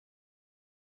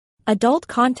Adult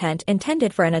content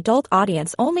intended for an adult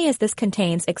audience only, as this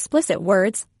contains explicit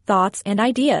words, thoughts, and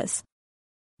ideas.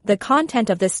 The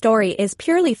content of this story is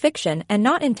purely fiction and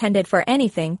not intended for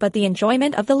anything but the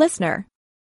enjoyment of the listener.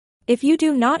 If you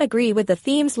do not agree with the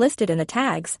themes listed in the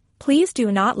tags, please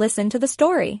do not listen to the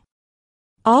story.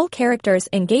 All characters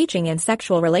engaging in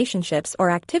sexual relationships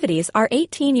or activities are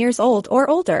 18 years old or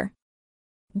older.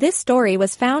 This story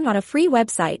was found on a free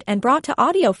website and brought to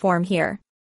audio form here.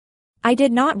 I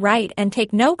did not write and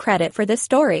take no credit for this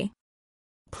story.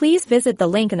 Please visit the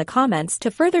link in the comments to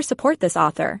further support this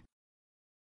author.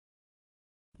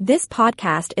 This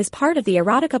podcast is part of the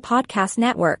Erotica Podcast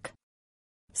Network.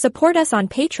 Support us on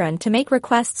Patreon to make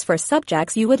requests for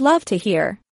subjects you would love to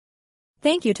hear.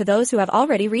 Thank you to those who have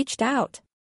already reached out.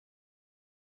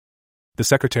 The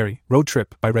Secretary, Road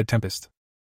Trip by Red Tempest.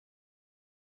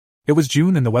 It was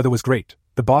June and the weather was great.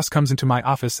 The boss comes into my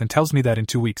office and tells me that in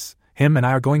 2 weeks, him and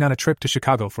I are going on a trip to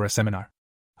Chicago for a seminar.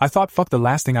 I thought the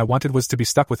last thing I wanted was to be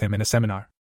stuck with him in a seminar.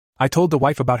 I told the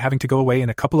wife about having to go away in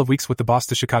a couple of weeks with the boss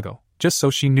to Chicago, just so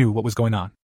she knew what was going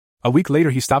on. A week later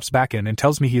he stops back in and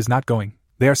tells me he is not going.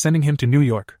 They are sending him to New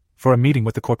York for a meeting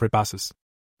with the corporate bosses.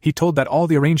 He told that all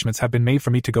the arrangements have been made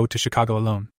for me to go to Chicago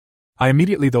alone. I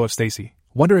immediately thought of Stacy.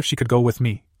 Wonder if she could go with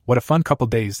me. What a fun couple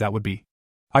days that would be.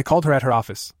 I called her at her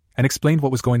office and explained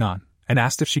what was going on and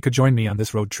asked if she could join me on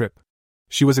this road trip.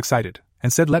 She was excited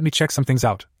and said, "Let me check some things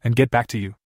out and get back to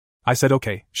you." I said,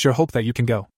 "Okay, sure, hope that you can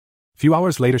go." Few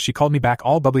hours later she called me back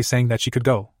all bubbly saying that she could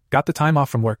go, got the time off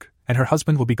from work, and her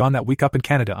husband will be gone that week up in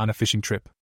Canada on a fishing trip.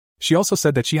 She also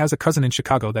said that she has a cousin in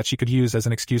Chicago that she could use as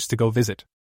an excuse to go visit.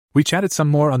 We chatted some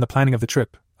more on the planning of the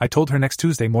trip. I told her next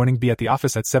Tuesday morning be at the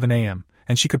office at 7 a.m.,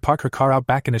 and she could park her car out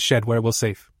back in a shed where it was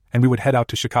safe, and we would head out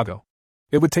to Chicago.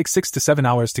 It would take 6 to 7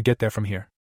 hours to get there from here.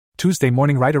 Tuesday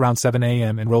morning right around 7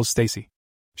 a.m. enrolls Stacy.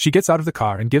 She gets out of the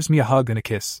car and gives me a hug and a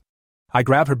kiss. I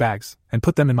grab her bags and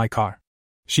put them in my car.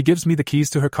 She gives me the keys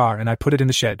to her car and I put it in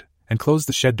the shed, and close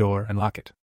the shed door and lock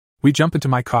it. We jump into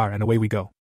my car and away we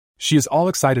go. She is all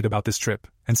excited about this trip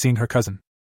and seeing her cousin.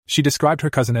 She described her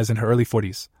cousin as in her early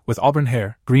 40s, with auburn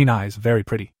hair, green eyes, very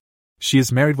pretty. She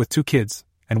is married with 2 kids,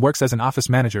 and works as an office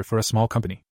manager for a small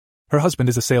company. Her husband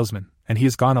is a salesman, and he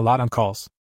is gone a lot on calls.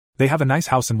 They have a nice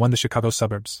house in one of the Chicago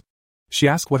suburbs. She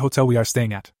asked what hotel we are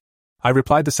staying at. I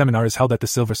replied the seminar is held at the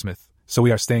Silversmith, so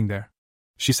we are staying there.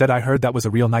 She said I heard that was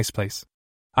a real nice place.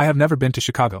 I have never been to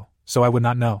Chicago, so I would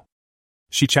not know.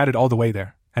 She chatted all the way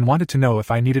there, and wanted to know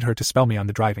if I needed her to spell me on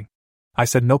the driving. I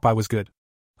said nope, I was good.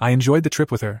 I enjoyed the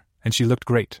trip with her, and she looked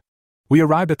great. We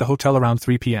arrived at the hotel around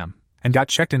 3 p.m., and got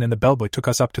checked in and the bellboy took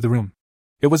us up to the room.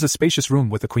 It was a spacious room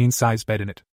with a queen-size bed in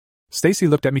it. Stacy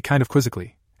looked at me kind of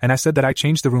quizzically, and I said that I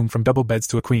changed the room from double beds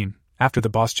to a queen, after the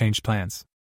boss changed plans.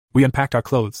 We unpacked our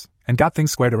clothes, and got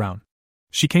things squared around.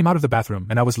 She came out of the bathroom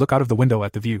and I was look out of the window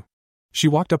at the view. She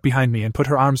walked up behind me and put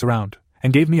her arms around,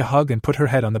 and gave me a hug and put her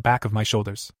head on the back of my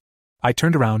shoulders. I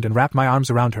turned around and wrapped my arms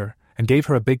around her, and gave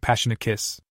her a big passionate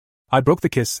kiss. I broke the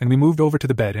kiss and we moved over to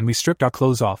the bed and we stripped our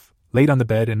clothes off, laid on the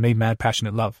bed and made mad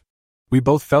passionate love. We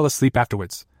both fell asleep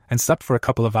afterwards, and slept for a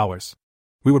couple of hours.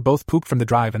 We were both pooped from the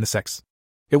drive and the sex.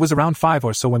 It was around 5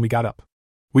 or so when we got up.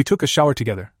 We took a shower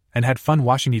together, and had fun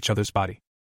washing each other's body.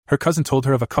 Her cousin told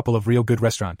her of a couple of real good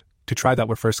restaurants to try that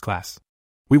were first class.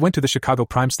 We went to the Chicago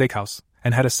Prime Steakhouse,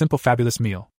 and had a simple fabulous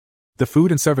meal. The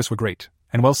food and service were great,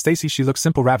 and well Stacy she looked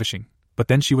simple ravishing, but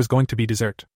then she was going to be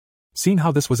dessert. Seeing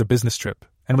how this was a business trip,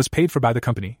 and was paid for by the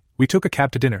company, we took a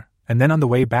cab to dinner, and then on the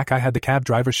way back I had the cab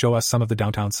driver show us some of the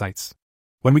downtown sights.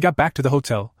 When we got back to the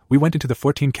hotel, we went into the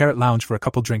 14-Carat Lounge for a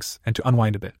couple drinks and to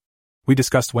unwind a bit. We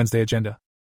discussed Wednesday agenda.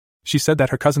 She said that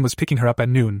her cousin was picking her up at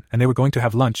noon and they were going to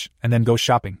have lunch and then go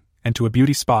shopping, and to a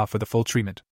beauty spa for the full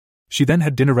treatment. She then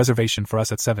had dinner reservation for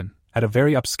us at 7, at a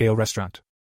very upscale restaurant.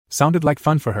 Sounded like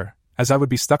fun for her, as I would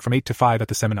be stuck from 8 to 5 at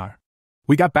the seminar.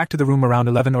 We got back to the room around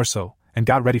 11 or so, and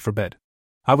got ready for bed.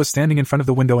 I was standing in front of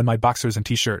the window in my boxers and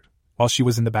t-shirt, while she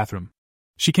was in the bathroom.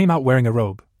 She came out wearing a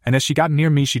robe, and as she got near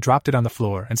me she dropped it on the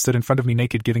floor and stood in front of me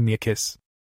naked giving me a kiss.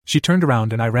 She turned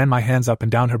around and I ran my hands up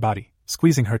and down her body,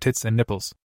 squeezing her tits and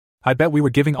nipples. I bet we were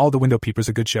giving all the window peepers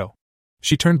a good show.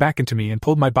 She turned back into me and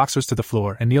pulled my boxers to the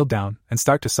floor and kneeled down and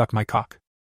started to suck my cock.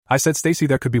 I said, "Stacy,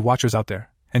 there could be watchers out there,"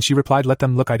 and she replied, "Let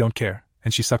them look, I don't care,"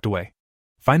 and she sucked away.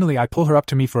 Finally I pull her up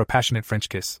to me for a passionate French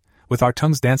kiss, with our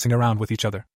tongues dancing around with each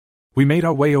other. We made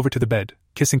our way over to the bed,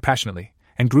 kissing passionately,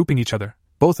 and grouping each other,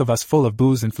 both of us full of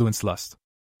booze-influenced lust.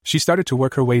 She started to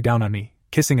work her way down on me,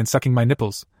 kissing and sucking my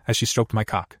nipples, as she stroked my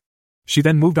cock. She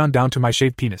then moved on down to my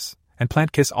shaved penis, and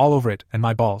plant kiss all over it and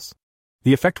my balls.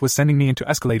 The effect was sending me into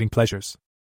escalating pleasures.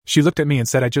 She looked at me and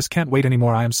said, "I just can't wait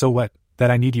anymore, I am so wet,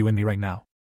 that I need you in me right now."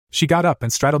 She got up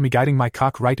and straddled me, guiding my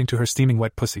cock right into her steaming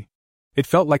wet pussy. It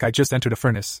felt like I just entered a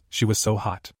furnace, she was so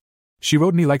hot. She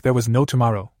rode me like there was no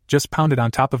tomorrow, just pounded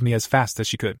on top of me as fast as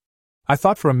she could. I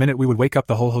thought for a minute we would wake up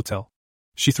the whole hotel.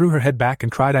 She threw her head back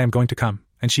and cried, "I am going to come,"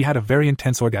 and she had a very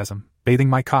intense orgasm, bathing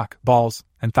my cock, balls,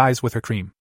 and thighs with her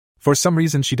cream. For some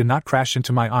reason she did not crash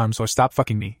into my arms or stop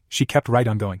fucking me, she kept right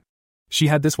on going. She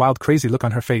had this wild crazy look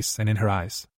on her face and in her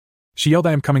eyes. She yelled,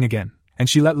 "I am coming again," and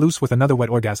she let loose with another wet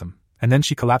orgasm, and then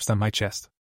she collapsed on my chest.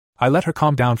 I let her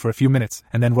calm down for a few minutes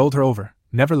and then rolled her over,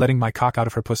 never letting my cock out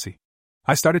of her pussy.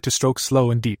 I started to stroke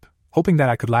slow and deep, hoping that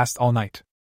I could last all night.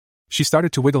 She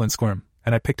started to wiggle and squirm,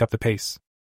 and I picked up the pace.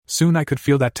 Soon I could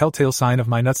feel that telltale sign of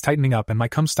my nuts tightening up and my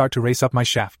cum start to race up my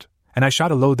shaft, and I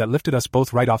shot a load that lifted us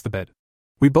both right off the bed.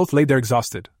 We both laid there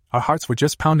exhausted, our hearts were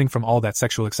just pounding from all that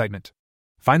sexual excitement.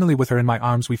 Finally, with her in my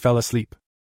arms, we fell asleep.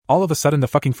 All of a sudden the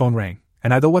fucking phone rang,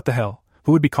 and I thought, what the hell,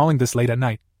 who would be calling this late at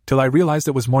night, till I realized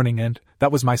it was morning and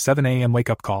that was my 7 a.m.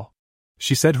 wake-up call.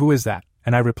 She said, "Who is that?"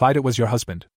 and I replied, "It was your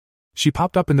husband." She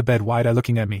popped up in the bed, wide-eyed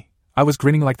looking at me. I was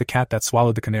grinning like the cat that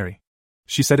swallowed the canary.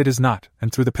 She said, "It is not,"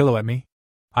 and threw the pillow at me.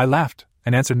 I laughed,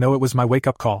 and answered no, it was my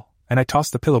wake-up call, and I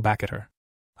tossed the pillow back at her.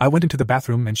 I went into the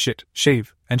bathroom and shit,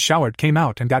 shaved, and showered, came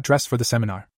out and got dressed for the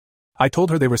seminar. I told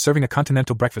her they were serving a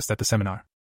continental breakfast at the seminar.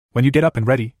 "When you get up and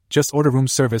ready, just order room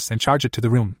service and charge it to the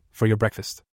room for your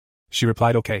breakfast." She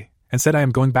replied okay, and said I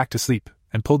am going back to sleep,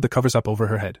 and pulled the covers up over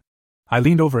her head. I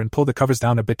leaned over and pulled the covers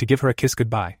down a bit to give her a kiss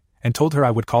goodbye, and told her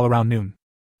I would call around noon.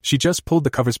 She just pulled the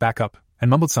covers back up, and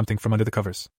mumbled something from under the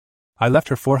covers. I left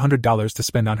her $400 to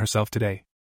spend on herself today.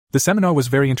 The seminar was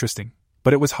very interesting,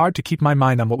 but it was hard to keep my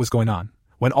mind on what was going on,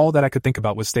 when all that I could think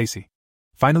about was Stacy.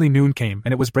 Finally noon came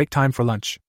and it was break time for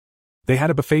lunch. They had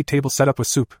a buffet table set up with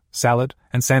soup, salad,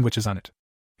 and sandwiches on it.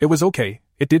 It was okay,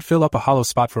 it did fill up a hollow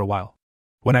spot for a while.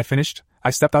 When I finished, I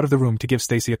stepped out of the room to give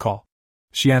Stacy a call.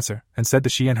 She answered, and said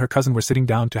that she and her cousin were sitting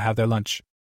down to have their lunch.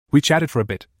 We chatted for a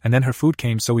bit, and then her food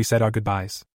came, so we said our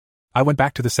goodbyes. I went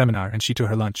back to the seminar and she to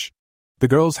her lunch. The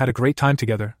girls had a great time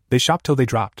together, they shopped till they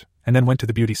dropped, and then went to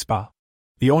the beauty spa.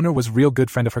 The owner was a real good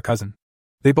friend of her cousin.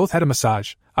 They both had a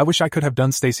massage. I wish I could have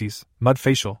done Stacy's, mud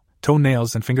facial,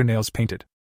 toenails and fingernails painted.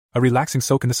 A relaxing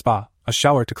soak in the spa, a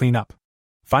shower to clean up.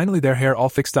 Finally their hair all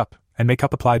fixed up, and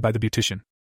makeup applied by the beautician.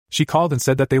 She called and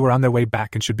said that they were on their way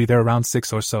back and should be there around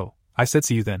 6 or so. I said,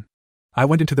 "See you then." I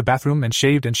went into the bathroom and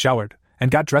shaved and showered,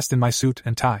 and got dressed in my suit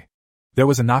and tie. There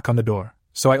was a knock on the door,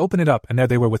 so I opened it up and there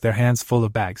they were with their hands full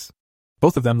of bags.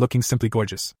 Both of them looking simply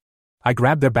gorgeous. I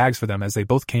grabbed their bags for them as they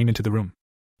both came into the room.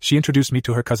 She introduced me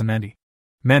to her cousin Mandy.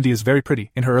 Mandy is very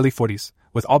pretty, in her early 40s,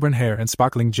 with auburn hair and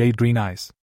sparkling jade green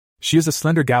eyes. She is a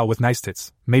slender gal with nice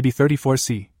tits, maybe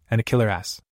 34C, and a killer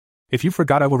ass. If you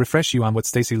forgot, I will refresh you on what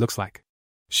Stacy looks like.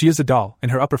 She is a doll, in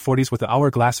her upper 40s with an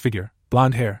hourglass figure,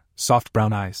 blonde hair, soft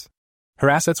brown eyes. Her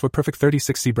assets were perfect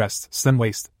 36C breasts, slim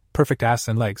waist, perfect ass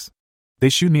and legs. They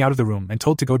shooed me out of the room and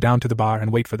told to go down to the bar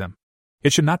and wait for them.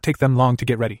 It should not take them long to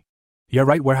get ready. Yeah,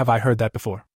 right, where have I heard that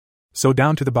before? So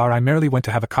down to the bar I merrily went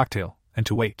to have a cocktail, and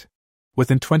to wait.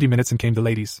 Within 20 minutes in came the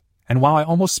ladies, and while I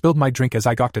almost spilled my drink as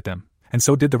I gawked at them, and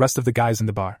so did the rest of the guys in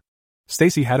the bar.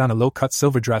 Stacy had on a low-cut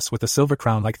silver dress with a silver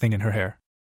crown-like thing in her hair.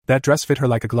 That dress fit her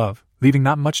like a glove, leaving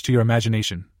not much to your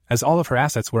imagination, as all of her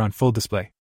assets were on full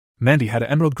display. Mandy had an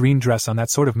emerald green dress on that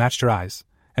sort of matched her eyes,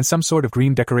 and some sort of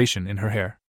green decoration in her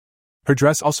hair. Her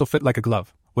dress also fit like a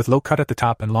glove, with low cut at the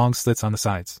top and long slits on the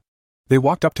sides. They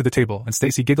walked up to the table and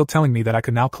Stacy giggled, telling me that I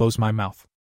could now close my mouth.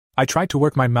 I tried to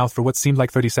work my mouth for what seemed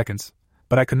like 30 seconds,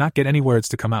 but I could not get any words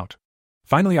to come out.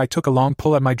 Finally I took a long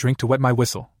pull at my drink to wet my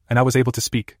whistle, and I was able to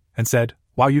speak, and said,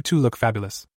 "Wow, you two look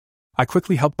fabulous." I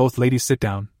quickly helped both ladies sit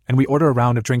down, and we ordered a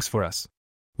round of drinks for us.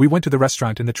 We went to the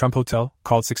restaurant in the Trump Hotel,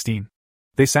 called 16.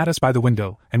 They sat us by the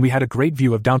window, and we had a great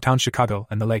view of downtown Chicago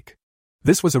and the lake.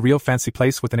 This was a real fancy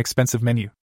place with an expensive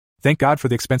menu. Thank God for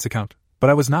the expense account, but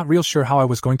I was not real sure how I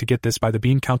was going to get this by the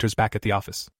bean counters back at the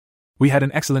office. We had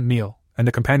an excellent meal, and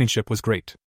the companionship was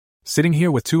great. Sitting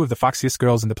here with two of the foxiest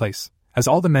girls in the place, as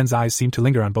all the men's eyes seemed to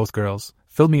linger on both girls,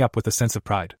 filled me up with a sense of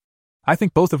pride. I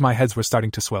think both of my heads were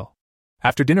starting to swell.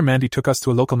 After dinner Mandy took us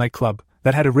to a local nightclub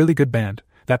that had a really good band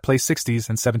that plays 60s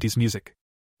and 70s music.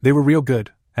 They were real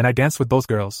good, and I danced with both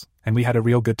girls, and we had a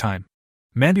real good time.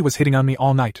 Mandy was hitting on me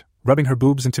all night, rubbing her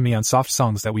boobs into me on soft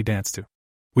songs that we danced to.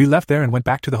 We left there and went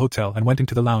back to the hotel and went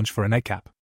into the lounge for a nightcap.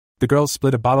 The girls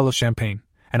split a bottle of champagne,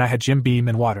 and I had Jim Beam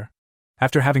and water.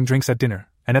 After having drinks at dinner,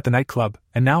 and at the nightclub,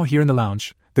 and now here in the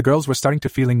lounge, the girls were starting to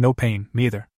feeling no pain, me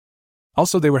either.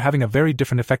 Also they were having a very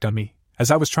different effect on me,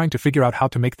 as I was trying to figure out how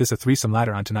to make this a threesome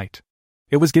later on tonight.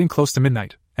 It was getting close to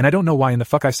midnight, and I don't know why in the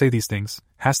fuck I say these things,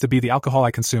 has to be the alcohol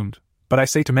I consumed, but I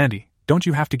say to Mandy, Don't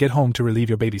you have to get home to relieve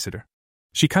your babysitter?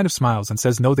 She kind of smiles and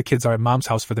says no, the kids are at mom's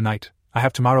house for the night. I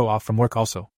have tomorrow off from work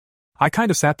also. I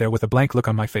kind of sat there with a blank look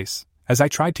on my face, as I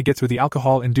tried to get through the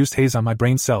alcohol-induced haze on my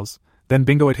brain cells. Then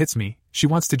bingo, it hits me, she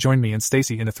wants to join me and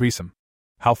Stacy in a threesome.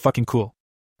 How fucking cool.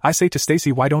 I say to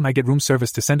Stacy, why don't I get room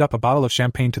service to send up a bottle of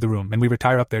champagne to the room and we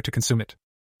retire up there to consume it?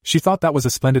 She thought that was a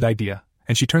splendid idea,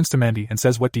 and she turns to Mandy and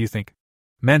says, what do you think?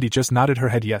 Mandy just nodded her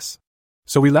head yes.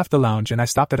 So we left the lounge and I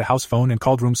stopped at a house phone and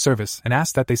called room service and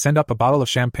asked that they send up a bottle of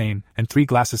champagne and 3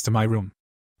 glasses to my room.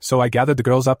 So I gathered the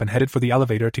girls up and headed for the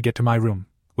elevator to get to my room,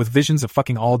 with visions of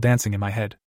fucking all dancing in my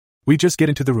head. We just get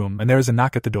into the room and there is a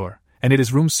knock at the door, and it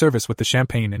is room service with the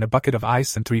champagne in a bucket of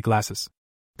ice and 3 glasses.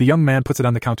 The young man puts it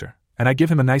on the counter, and I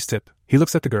give him a nice tip. He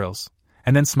looks at the girls,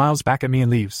 and then smiles back at me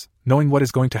and leaves, knowing what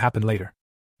is going to happen later.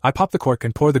 I pop the cork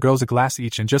and pour the girls a glass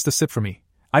each and just a sip for me.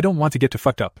 I don't want to get too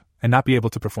fucked up, and not be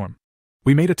able to perform.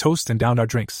 We made a toast and downed our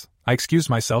drinks. I excused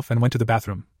myself and went to the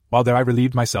bathroom. While there I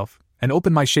relieved myself, and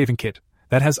opened my shaving kit,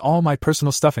 that has all my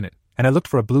personal stuff in it, and I looked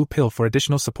for a blue pill for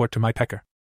additional support to my pecker.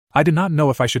 I did not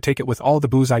know if I should take it with all the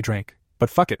booze I drank,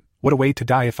 but fuck it, what a way to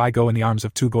die if I go in the arms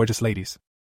of 2 gorgeous ladies.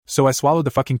 So I swallowed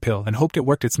the fucking pill and hoped it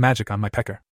worked its magic on my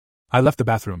pecker. I left the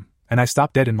bathroom, and I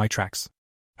stopped dead in my tracks.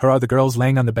 Here are the girls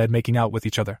laying on the bed making out with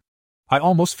each other. I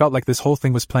almost felt like this whole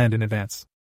thing was planned in advance.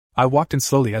 I walked in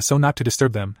slowly as so not to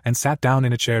disturb them and sat down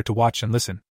in a chair to watch and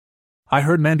listen. I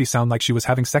heard Mandy sound like she was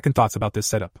having second thoughts about this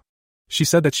setup. She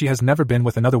said that she has never been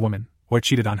with another woman, or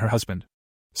cheated on her husband.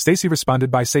 Stacy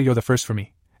responded by saying, you're the first for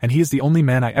me, and he is the only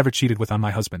man I ever cheated with on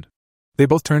my husband. They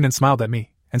both turned and smiled at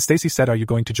me, and Stacy said, are you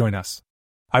going to join us?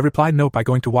 I replied nope, I'm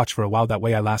going to watch for a while, that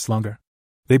way I last longer.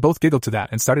 They both giggled to that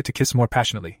and started to kiss more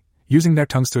passionately, using their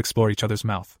tongues to explore each other's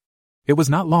mouth. It was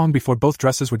not long before both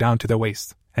dresses were down to their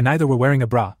waist, and neither were wearing a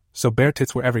bra, so bare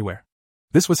tits were everywhere.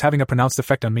 This was having a pronounced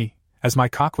effect on me, as my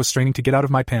cock was straining to get out of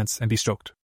my pants and be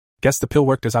stroked. Guess the pill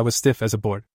worked as I was stiff as a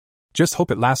board. Just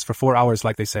hope it lasts for 4 hours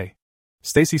like they say.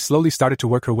 Stacy slowly started to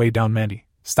work her way down Mandy,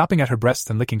 stopping at her breast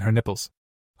and licking her nipples.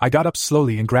 I got up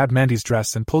slowly and grabbed Mandy's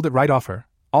dress and pulled it right off her.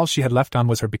 All she had left on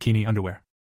was her bikini underwear.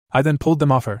 I then pulled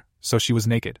them off her, so she was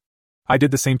naked. I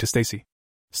did the same to Stacy.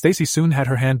 Stacy soon had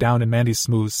her hand down in Mandy's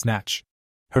smooth snatch.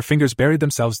 Her fingers buried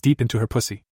themselves deep into her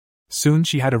pussy. Soon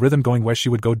she had a rhythm going where she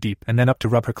would go deep and then up to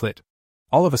rub her clit.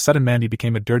 All of a sudden Mandy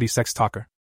became a dirty sex talker.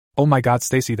 Oh my god,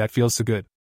 Stacy, that feels so good.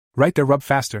 Right there, rub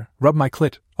faster, rub my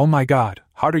clit. Oh my god,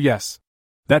 harder, yes.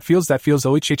 That feels,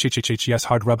 oh yes,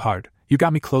 hard, rub hard. You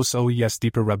got me close, oh yes,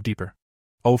 deeper, rub deeper.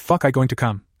 Oh fuck, I going to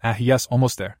come. Yes,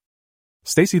 almost there.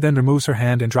 Stacy then removes her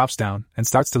hand and drops down and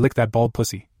starts to lick that bald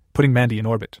pussy, putting Mandy in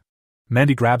orbit.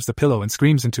 Mandy grabs the pillow and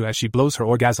screams into as she blows her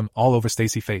orgasm all over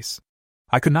Stacy's face.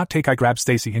 I could not take. I grab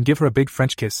Stacy and give her a big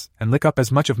French kiss and lick up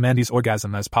as much of Mandy's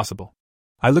orgasm as possible.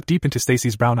 I look deep into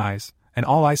Stacy's brown eyes, and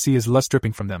all I see is lust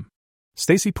dripping from them.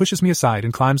 Stacy pushes me aside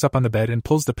and climbs up on the bed and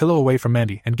pulls the pillow away from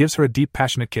Mandy and gives her a deep,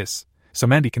 passionate kiss, so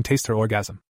Mandy can taste her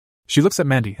orgasm. She looks at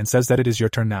Mandy and says that it is your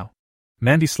turn now.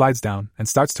 Mandy slides down and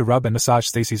starts to rub and massage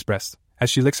Stacy's breast as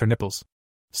she licks her nipples.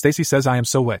 Stacy says I am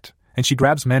so wet, and she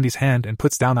grabs Mandy's hand and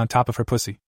puts down on top of her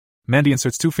pussy. Mandy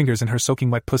inserts 2 fingers in her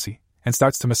soaking wet pussy and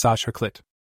starts to massage her clit.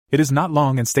 It is not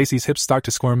long and Stacy's hips start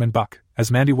to squirm and buck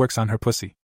as Mandy works on her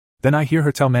pussy. Then I hear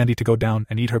her tell Mandy to go down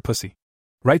and eat her pussy.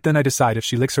 Right then I decide if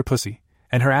she licks her pussy,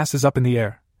 and her ass is up in the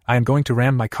air, I am going to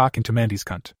ram my cock into Mandy's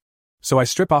cunt. So I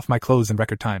strip off my clothes in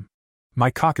record time.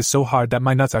 My cock is so hard that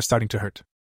my nuts are starting to hurt.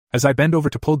 As I bend over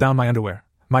to pull down my underwear,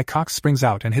 my cock springs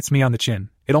out and hits me on the chin.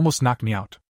 It almost knocked me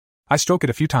out. I stroke it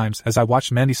a few times as I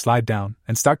watch Mandy slide down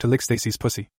and start to lick Stacy's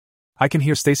pussy. I can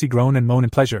hear Stacy groan and moan in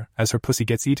pleasure as her pussy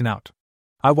gets eaten out.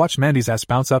 I watch Mandy's ass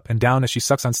bounce up and down as she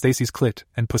sucks on Stacy's clit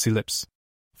and pussy lips.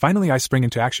 Finally I spring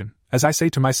into action, as I say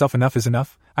to myself, enough is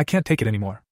enough, I can't take it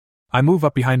anymore. I move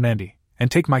up behind Mandy, and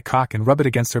take my cock and rub it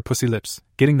against her pussy lips,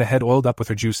 getting the head oiled up with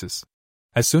her juices.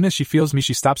 As soon as she feels me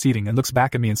she stops eating and looks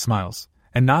back at me and smiles,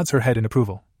 and nods her head in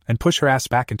approval, and push her ass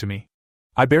back into me.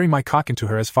 I bury my cock into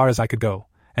her as far as I could go,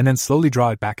 and then slowly draw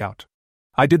it back out.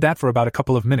 I did that for about a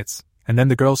couple of minutes, and then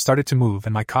the girls started to move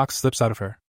and my cock slips out of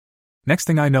her. Next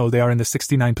thing I know they are in the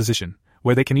 69 position,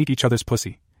 where they can eat each other's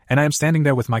pussy, and I am standing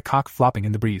there with my cock flopping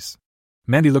in the breeze.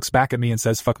 Mandy looks back at me and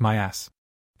says fuck my ass.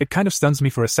 It kind of stuns me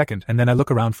for a second and then I look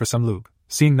around for some lube.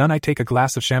 Seeing none I take a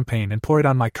glass of champagne and pour it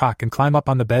on my cock and climb up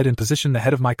on the bed and position the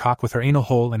head of my cock with her anal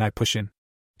hole and I push in.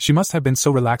 She must have been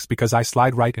so relaxed because I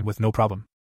slide right in with no problem.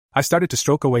 I started to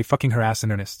stroke away fucking her ass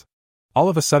in earnest. All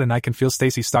of a sudden I can feel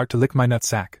Stacy start to lick my nut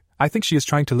sack. I think she is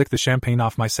trying to lick the champagne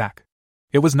off my sack.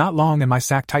 It was not long and my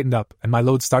sack tightened up and my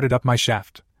load started up my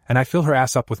shaft, and I fill her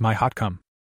ass up with my hot cum.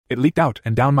 It leaked out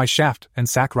and down my shaft and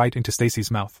sack right into Stacy's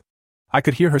mouth. I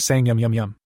could hear her saying yum yum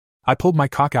yum. I pulled my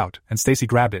cock out, and Stacy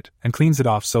grabbed it and cleans it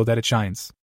off so that it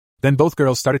shines. Then both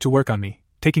girls started to work on me,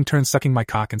 taking turns sucking my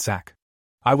cock and sack.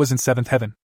 I was in seventh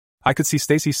heaven. I could see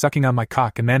Stacy sucking on my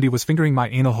cock and Mandy was fingering my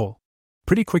anal hole.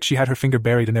 Pretty quick she had her finger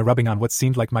buried in there rubbing on what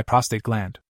seemed like my prostate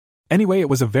gland. Anyway, it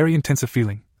was a very intensive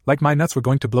feeling, like my nuts were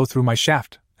going to blow through my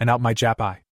shaft and out my jap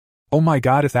eye. Oh my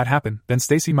god, if that happened, then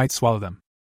Stacy might swallow them.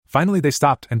 Finally they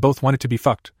stopped and both wanted to be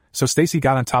fucked, so Stacy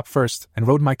got on top first and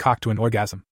rode my cock to an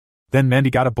orgasm. Then Mandy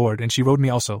got aboard and she rode me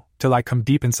also, till I come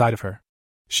deep inside of her.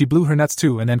 She blew her nuts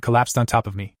too and then collapsed on top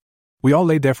of me. We all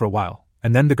laid there for a while,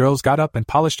 and then the girls got up and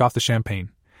polished off the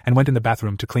champagne, and went in the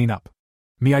bathroom to clean up.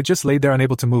 Me, I just laid there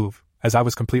unable to move, as I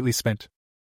was completely spent.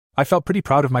 I felt pretty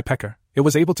proud of my pecker. It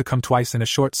was able to come twice in a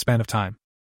short span of time.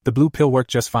 The blue pill worked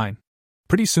just fine.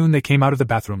 Pretty soon they came out of the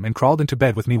bathroom and crawled into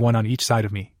bed with me, one on each side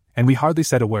of me, and we hardly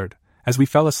said a word, as we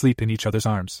fell asleep in each other's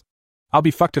arms. I'll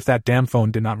be fucked if that damn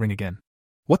phone did not ring again.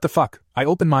 What the fuck? I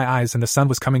opened my eyes and the sun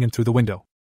was coming in through the window.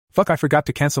 Fuck, I forgot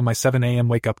to cancel my 7 a.m.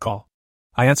 wake-up call.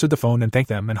 I answered the phone and thanked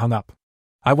them and hung up.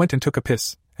 I went and took a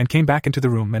piss, and came back into the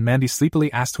room and Mandy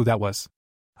sleepily asked who that was.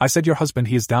 I said, your husband,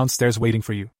 he is downstairs waiting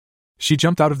for you. She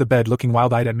jumped out of the bed looking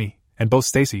wild-eyed at me, and both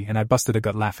Stacy and I busted a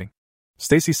gut laughing.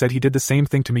 Stacy said he did the same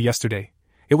thing to me yesterday.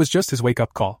 It was just his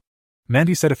wake-up call.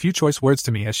 Mandy said a few choice words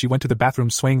to me as she went to the bathroom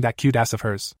swaying that cute ass of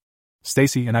hers.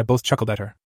 Stacy and I both chuckled at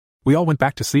her. We all went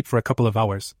back to sleep for a couple of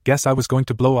hours. Guess I was going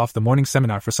to blow off the morning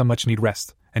seminar for some much-needed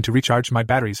rest, and to recharge my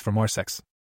batteries for more sex.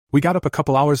 We got up a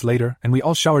couple hours later and we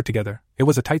all showered together. It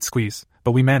was a tight squeeze,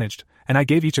 but we managed, and I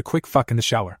gave each a quick fuck in the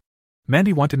shower.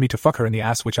 Mandy wanted me to fuck her in the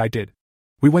ass, which I did.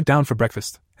 We went down for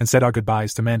breakfast, and said our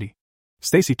goodbyes to Mandy.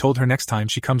 Stacy told her next time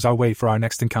she comes our way for our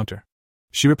next encounter.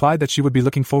 She replied that she would be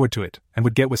looking forward to it, and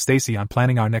would get with Stacy on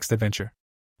planning our next adventure.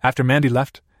 After Mandy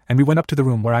left, and we went up to the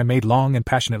room where I made long and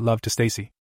passionate love to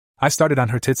Stacy. I started on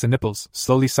her tits and nipples,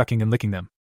 slowly sucking and licking them.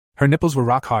 Her nipples were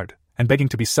rock hard, and begging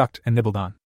to be sucked and nibbled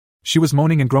on. She was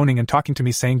moaning and groaning and talking to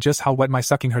me, saying just how wet my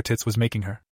sucking her tits was making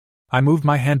her. I moved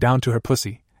my hand down to her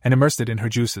pussy, and immersed it in her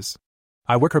juices.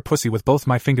 I work her pussy with both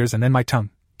my fingers and then my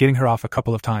tongue, getting her off a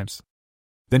couple of times.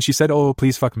 Then she said, oh,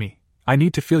 please fuck me. I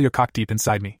need to feel your cock deep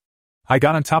inside me. I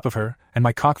got on top of her, and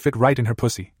my cock fit right in her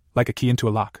pussy, like a key into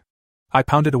a lock. I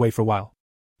pounded away for a while.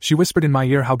 She whispered in my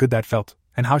ear how good that felt,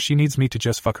 and how she needs me to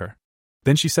just fuck her.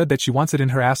 Then she said that she wants it in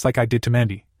her ass like I did to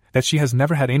Mandy, that she has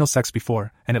never had anal sex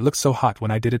before, and it looked so hot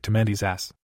when I did it to Mandy's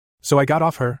ass. So I got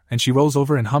off her, and she rolls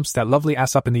over and humps that lovely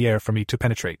ass up in the air for me to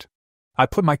penetrate. I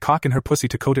put my cock in her pussy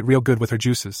to coat it real good with her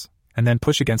juices, and then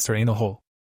push against her anal hole.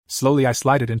 Slowly I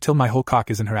slide it until my whole cock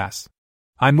is in her ass.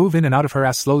 I move in and out of her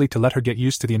ass slowly to let her get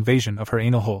used to the invasion of her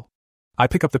anal hole. I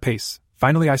pick up the pace.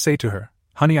 Finally I say to her,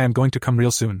 honey, I am going to come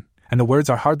real soon, and the words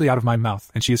are hardly out of my mouth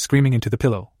and she is screaming into the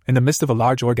pillow, in the midst of a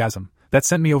large orgasm, that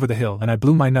sent me over the hill, and I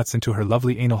blew my nuts into her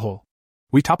lovely anal hole.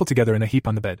 We topple together in a heap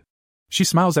on the bed. She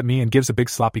smiles at me and gives a big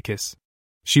sloppy kiss.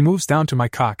 She moves down to my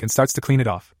cock and starts to clean it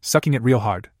off, sucking it real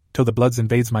hard, till the bloods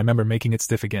invades my member, making it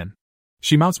stiff again.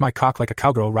 She mounts my cock like a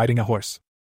cowgirl riding a horse.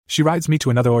 She rides me to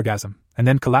another orgasm, and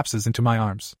then collapses into my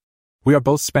arms. We are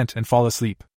both spent and fall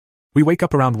asleep. We wake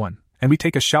up around 1, and we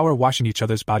take a shower, washing each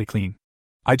other's body clean.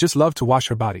 I just love to wash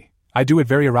her body. I do it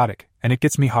very erotic, and it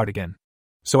gets me hard again.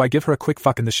 So I give her a quick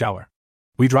fuck in the shower.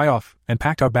 We dry off, and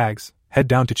packed our bags, head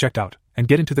down to check out, and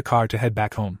get into the car to head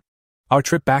back home. Our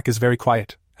trip back is very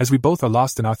quiet, as we both are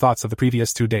lost in our thoughts of the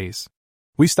previous 2 days.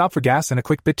 We stop for gas and a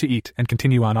quick bit to eat and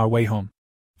continue on our way home.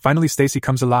 Finally Stacy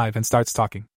comes alive and starts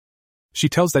talking. She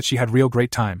tells that she had real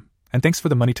great time, and thanks for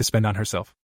the money to spend on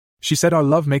herself. She said our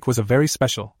love make was a very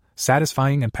special,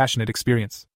 satisfying and passionate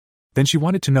experience. Then she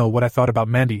wanted to know what I thought about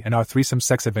Mandy and our threesome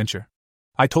sex adventure.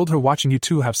 I told her watching you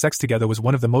two have sex together was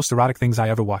one of the most erotic things I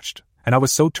ever watched, and I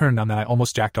was so turned on that I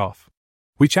almost jacked off.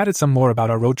 We chatted some more about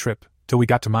our road trip, till we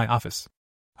got to my office.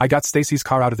 I got Stacy's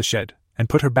car out of the shed, and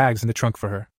put her bags in the trunk for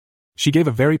her. She gave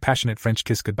a very passionate French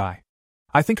kiss goodbye.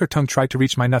 I think her tongue tried to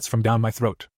reach my nuts from down my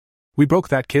throat. We broke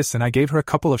that kiss and I gave her a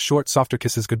couple of short, softer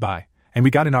kisses goodbye, and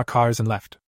we got in our cars and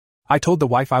left. I told the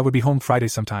wife I would be home Friday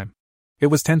sometime. It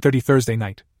was 10:30 Thursday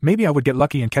night. Maybe I would get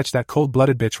lucky and catch that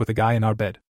cold-blooded bitch with a guy in our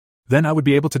bed. Then I would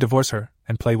be able to divorce her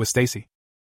and play with Stacy.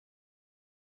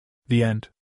 The end.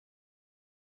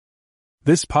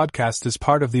 This podcast is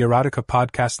part of the Erotica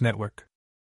Podcast Network.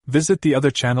 Visit the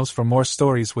other channels for more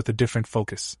stories with a different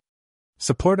focus.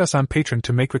 Support us on Patreon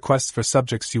to make requests for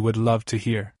subjects you would love to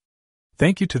hear.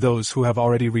 Thank you to those who have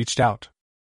already reached out.